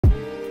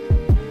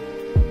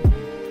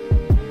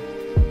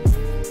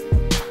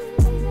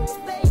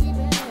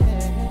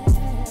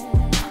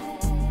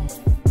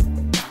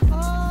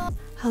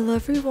Hello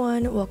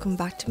everyone, welcome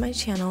back to my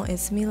channel.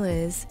 It's me,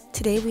 Liz.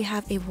 Today we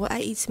have a what I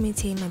eat to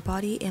maintain my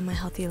body and my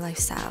healthy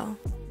lifestyle.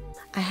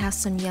 I have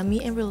some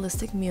yummy and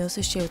realistic meals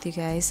to share with you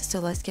guys, so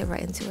let's get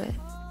right into it.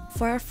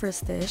 For our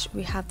first dish,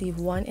 we have the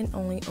one and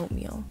only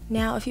oatmeal.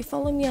 Now, if you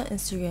follow me on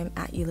Instagram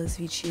at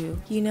 @elizvchu,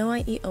 you know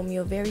I eat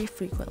oatmeal very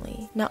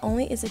frequently. Not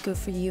only is it good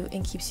for you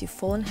and keeps you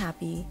full and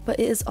happy, but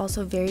it is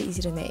also very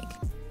easy to make.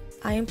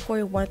 I am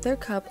pouring 1/3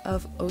 cup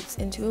of oats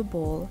into a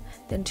bowl,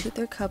 then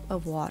 2/3 cup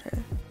of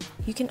water.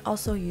 You can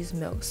also use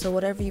milk, so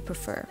whatever you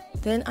prefer.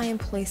 Then I am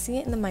placing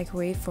it in the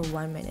microwave for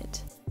 1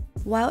 minute.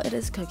 While it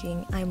is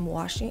cooking, I am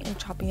washing and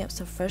chopping up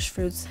some fresh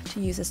fruits to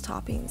use as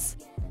toppings.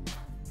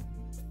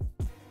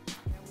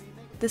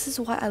 This is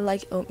why I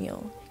like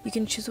oatmeal. You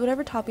can choose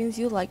whatever toppings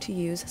you like to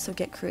use, so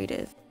get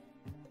creative.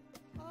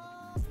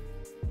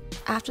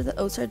 After the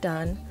oats are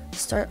done,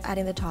 start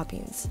adding the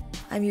toppings.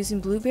 I'm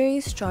using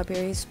blueberries,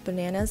 strawberries,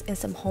 bananas, and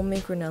some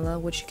homemade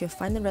granola, which you can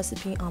find the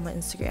recipe on my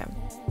Instagram.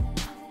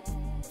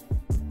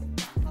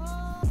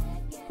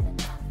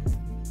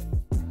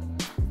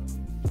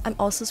 I'm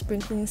also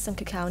sprinkling some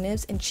cacao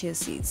nibs and chia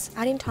seeds.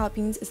 Adding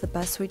toppings is the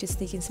best way to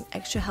sneak in some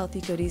extra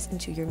healthy goodies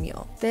into your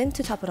meal. Then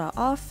to top it all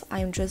off, I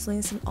am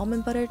drizzling some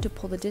almond butter to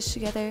pull the dish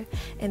together,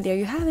 and there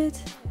you have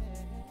it!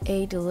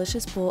 A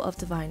delicious bowl of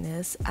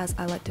divineness, as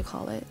I like to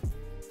call it.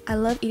 I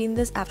love eating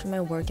this after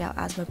my workout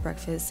as my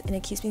breakfast, and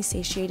it keeps me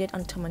satiated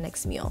until my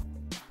next meal.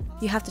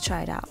 You have to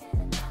try it out.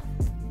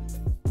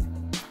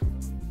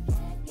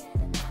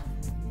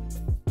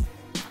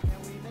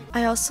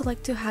 I also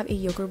like to have a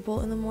yogurt bowl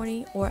in the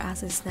morning or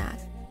as a snack.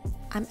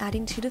 I'm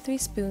adding 2 to 3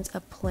 spoons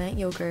of plant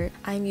yogurt.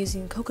 I'm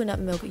using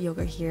coconut milk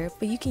yogurt here,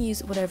 but you can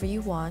use whatever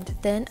you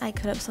want. Then I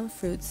cut up some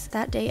fruits.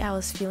 That day I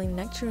was feeling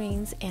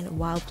nectarines and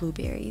wild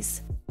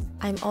blueberries.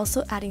 I'm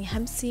also adding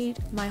hemp seed,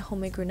 my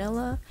homemade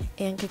granola,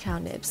 and cacao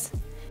nibs.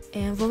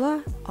 And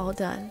voila, all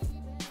done.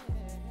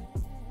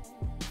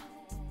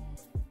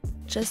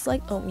 Just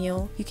like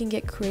oatmeal, you can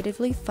get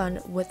creatively fun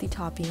with the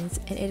toppings,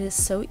 and it is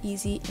so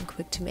easy and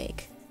quick to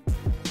make.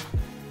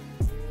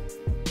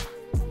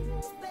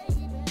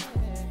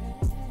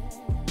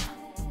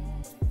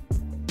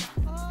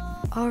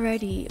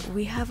 Alrighty,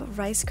 we have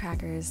rice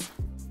crackers.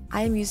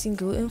 I am using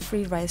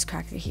gluten-free rice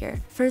cracker here.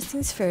 First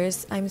things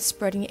first, I'm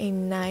spreading a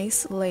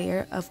nice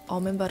layer of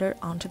almond butter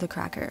onto the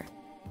cracker.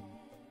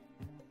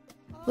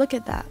 Look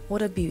at that,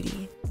 what a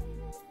beauty.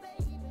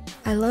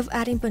 I love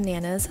adding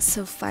bananas,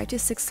 so 5 to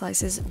 6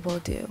 slices will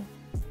do.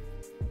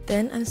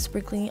 Then I'm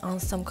sprinkling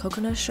on some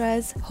coconut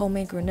shreds,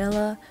 homemade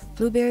granola,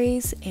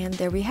 blueberries, and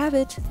there we have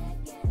it.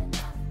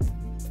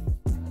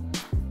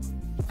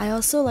 I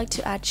also like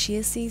to add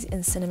chia seeds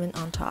and cinnamon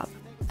on top.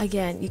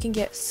 Again, you can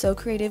get so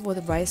creative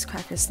with rice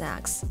cracker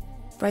snacks.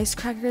 Rice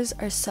crackers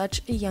are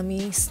such a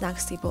yummy snack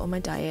staple on my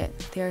diet.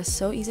 They are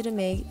so easy to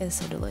make and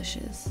so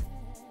delicious.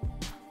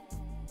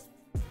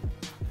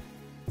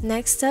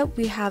 Next up,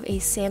 we have a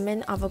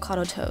salmon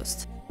avocado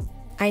toast.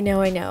 I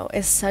know,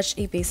 it's such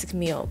a basic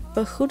meal,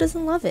 but who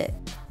doesn't love it?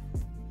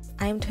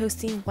 I am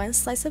toasting 1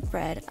 slice of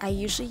bread. I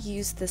usually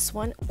use this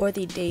one or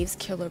the Dave's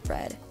Killer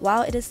bread.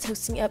 While it is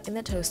toasting up in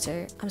the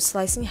toaster, I'm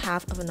slicing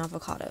half of an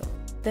avocado.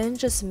 Then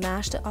just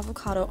mash the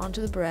avocado onto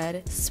the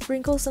bread,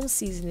 sprinkle some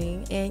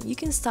seasoning, and you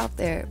can stop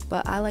there,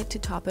 but I like to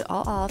top it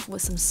all off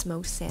with some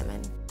smoked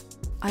salmon.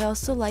 I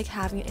also like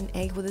having an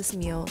egg with this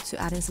meal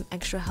to add in some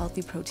extra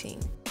healthy protein.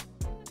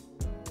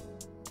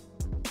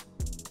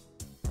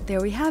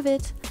 There we have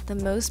it, the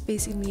most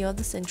basic meal of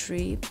the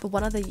century, but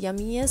one of the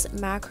yummiest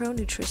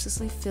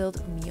macro-nutritiously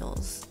filled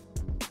meals.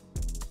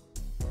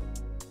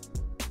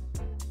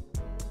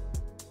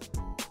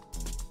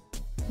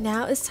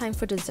 Now it's time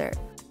for dessert.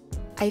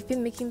 I've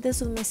been making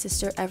this with my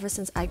sister ever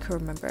since I can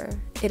remember.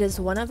 It is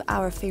one of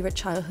our favorite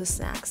childhood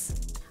snacks.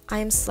 I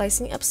am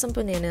slicing up some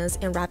bananas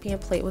and wrapping a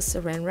plate with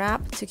saran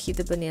wrap to keep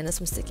the bananas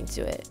from sticking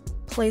to it.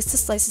 Place the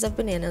slices of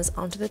bananas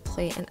onto the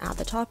plate and add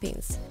the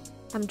toppings.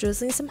 I'm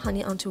drizzling some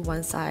honey onto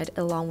one side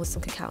along with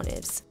some cacao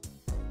nibs.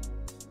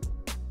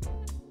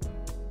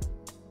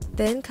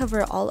 Then cover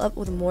it all up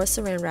with more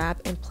saran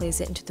wrap and place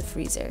it into the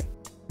freezer.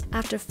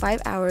 After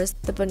 5 hours,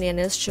 the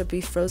bananas should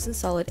be frozen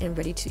solid and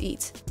ready to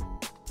eat.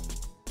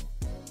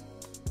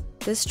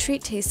 This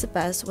treat tastes the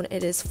best when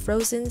it is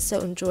frozen, so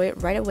enjoy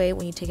it right away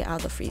when you take it out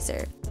of the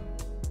freezer.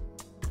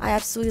 I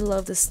absolutely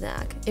love this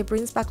snack. It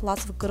brings back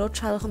lots of good old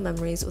childhood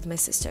memories with my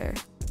sister.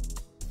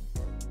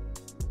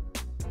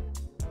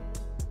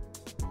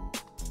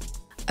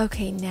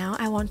 Okay, now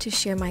I want to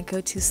share my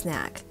go-to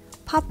snack,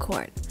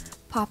 popcorn.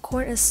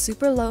 Popcorn is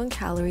super low in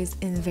calories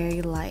and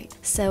very light,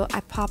 so I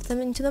pop them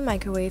into the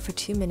microwave for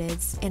 2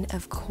 minutes, and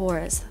of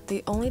course,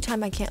 the only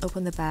time I can't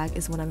open the bag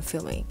is when I'm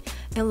filming.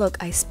 And look,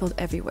 I spilled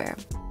everywhere.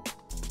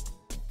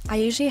 I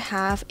usually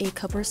have a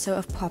cup or so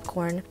of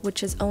popcorn,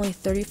 which is only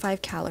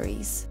 35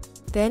 calories.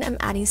 Then I'm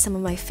adding some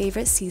of my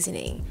favorite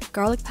seasoning,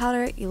 garlic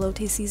powder,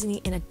 elote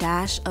seasoning, and a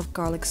dash of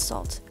garlic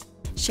salt.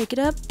 Shake it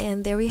up,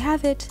 and there we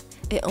have it.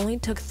 It only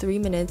took 3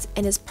 minutes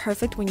and is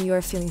perfect when you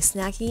are feeling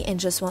snacky and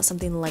just want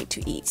something light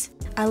to eat.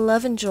 I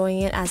love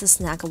enjoying it as a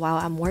snack while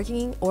I'm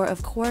working or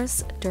of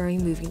course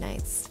during movie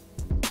nights.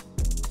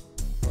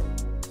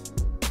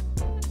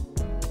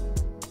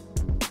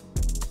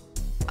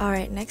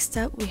 Alright, next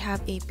up we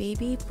have a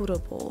baby Buddha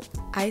bowl.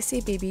 I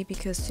say baby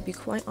because, to be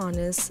quite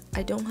honest,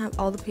 I don't have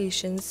all the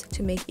patience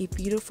to make a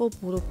beautiful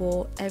Buddha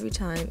bowl every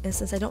time, and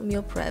since I don't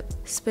meal prep,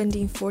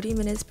 spending 40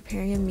 minutes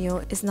preparing a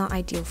meal is not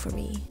ideal for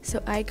me.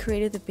 So I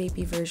created the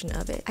baby version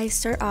of it. I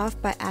start off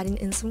by adding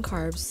in some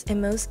carbs, in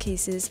most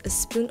cases a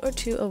spoon or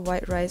two of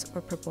white rice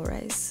or purple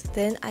rice.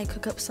 Then I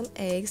cook up some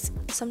eggs.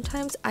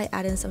 Sometimes I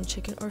add in some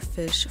chicken or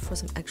fish for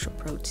some extra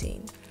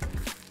protein.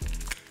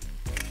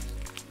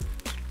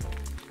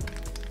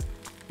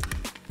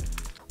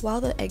 While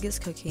the egg is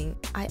cooking,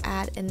 I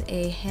add in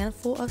a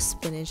handful of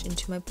spinach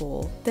into my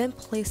bowl, then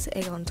place the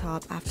egg on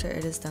top after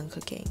it is done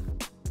cooking.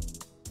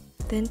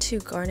 Then to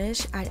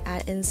garnish, I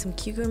add in some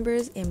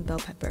cucumbers and bell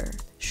pepper.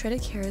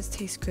 Shredded carrots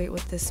taste great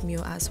with this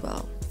meal as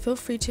well. Feel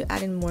free to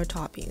add in more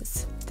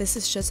toppings. This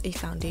is just a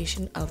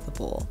foundation of the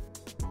bowl.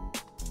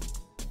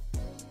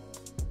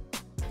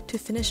 To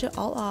finish it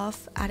all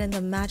off, add in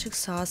the magic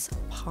sauce,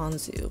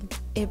 ponzu.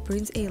 It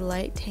brings a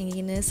light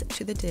tanginess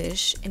to the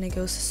dish and it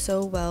goes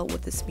so well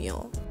with this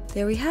meal.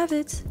 There we have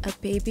it, a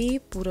baby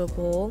Buddha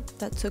bowl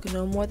that took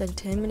no more than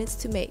 10 minutes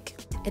to make.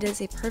 It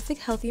is a perfect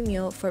healthy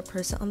meal for a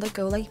person on the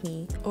go like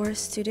me or a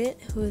student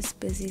who is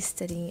busy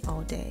studying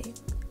all day.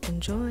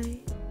 Enjoy!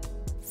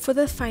 For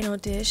the final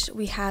dish,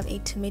 we have a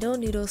tomato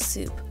noodle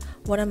soup,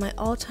 one of my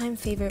all-time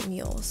favorite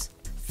meals.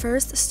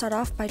 First, start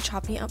off by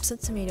chopping up some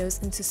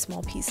tomatoes into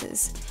small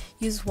pieces.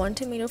 Use 1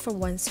 tomato for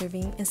 1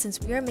 serving, and since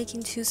we are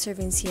making 2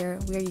 servings here,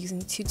 we are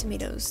using 2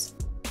 tomatoes.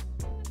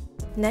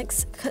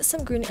 Next, cut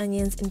some green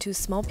onions into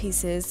small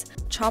pieces,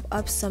 chop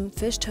up some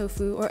fish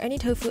tofu or any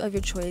tofu of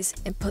your choice,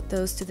 and put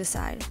those to the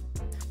side.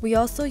 We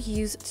also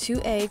use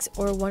 2 eggs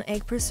or 1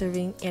 egg per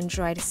serving and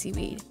dried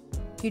seaweed.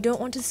 You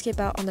don't want to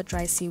skip out on the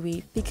dry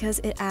seaweed because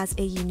it adds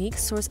a unique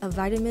source of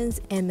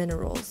vitamins and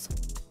minerals.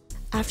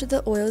 After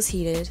the oil is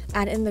heated,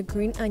 add in the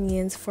green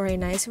onions for a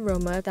nice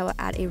aroma that will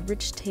add a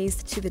rich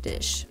taste to the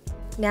dish.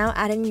 Now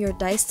add in your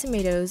diced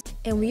tomatoes,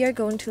 and we are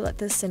going to let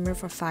this simmer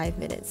for 5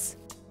 minutes.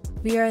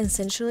 We are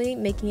essentially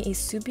making a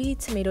soupy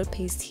tomato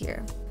paste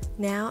here.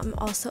 Now I'm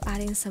also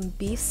adding some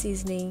beef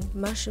seasoning,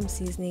 mushroom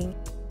seasoning,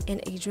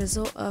 and a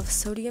drizzle of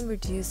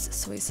sodium-reduced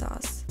soy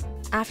sauce.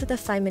 After the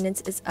 5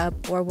 minutes is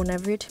up, or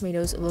whenever your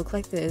tomatoes look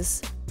like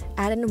this,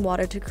 add in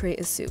water to create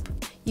a soup.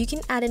 You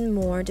can add in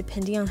more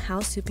depending on how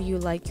soupy you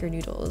like your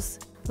noodles.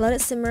 Let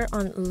it simmer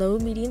on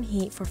low-medium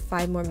heat for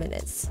 5 more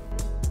minutes.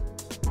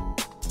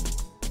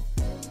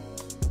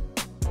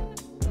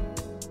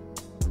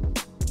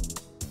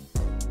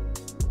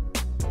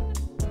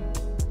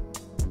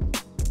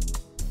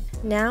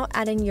 Now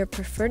add in your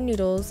preferred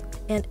noodles,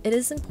 and it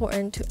is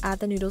important to add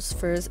the noodles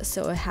first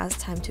so it has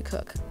time to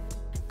cook.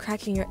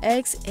 Crack in your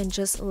eggs and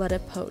just let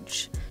it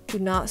poach. Do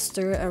not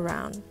stir it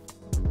around.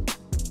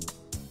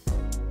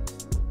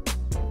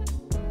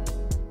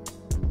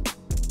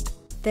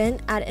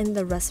 Then add in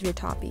the rest of your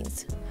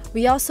toppings.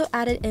 We also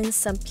added in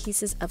some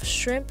pieces of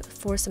shrimp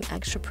for some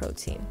extra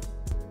protein.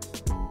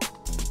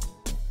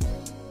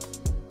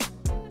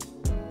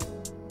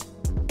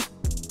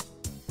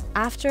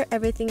 After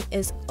everything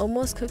is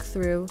almost cooked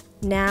through,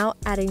 now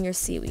add in your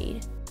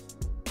seaweed.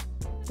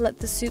 Let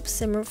the soup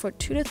simmer for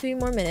 2 to 3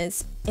 more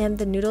minutes and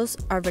the noodles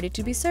are ready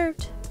to be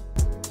served.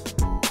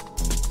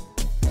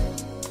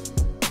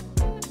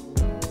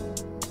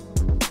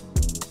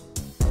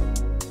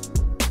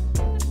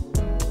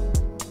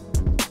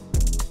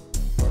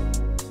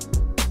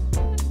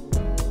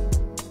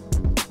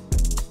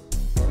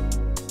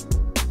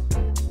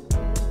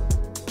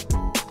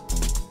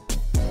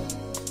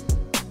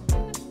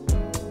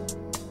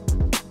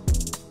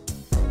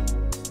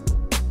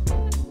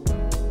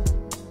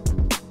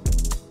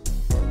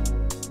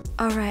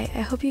 Alright, I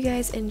hope you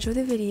guys enjoyed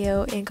the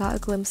video and got a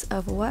glimpse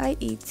of what I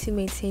eat to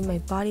maintain my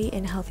body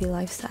and healthy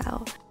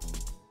lifestyle.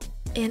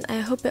 And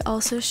I hope it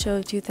also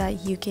showed you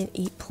that you can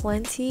eat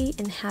plenty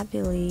and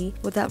happily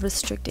without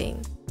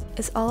restricting.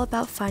 It's all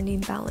about finding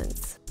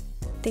balance.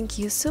 Thank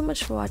you so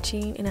much for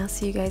watching, and I'll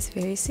see you guys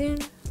very soon.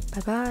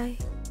 Bye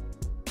bye!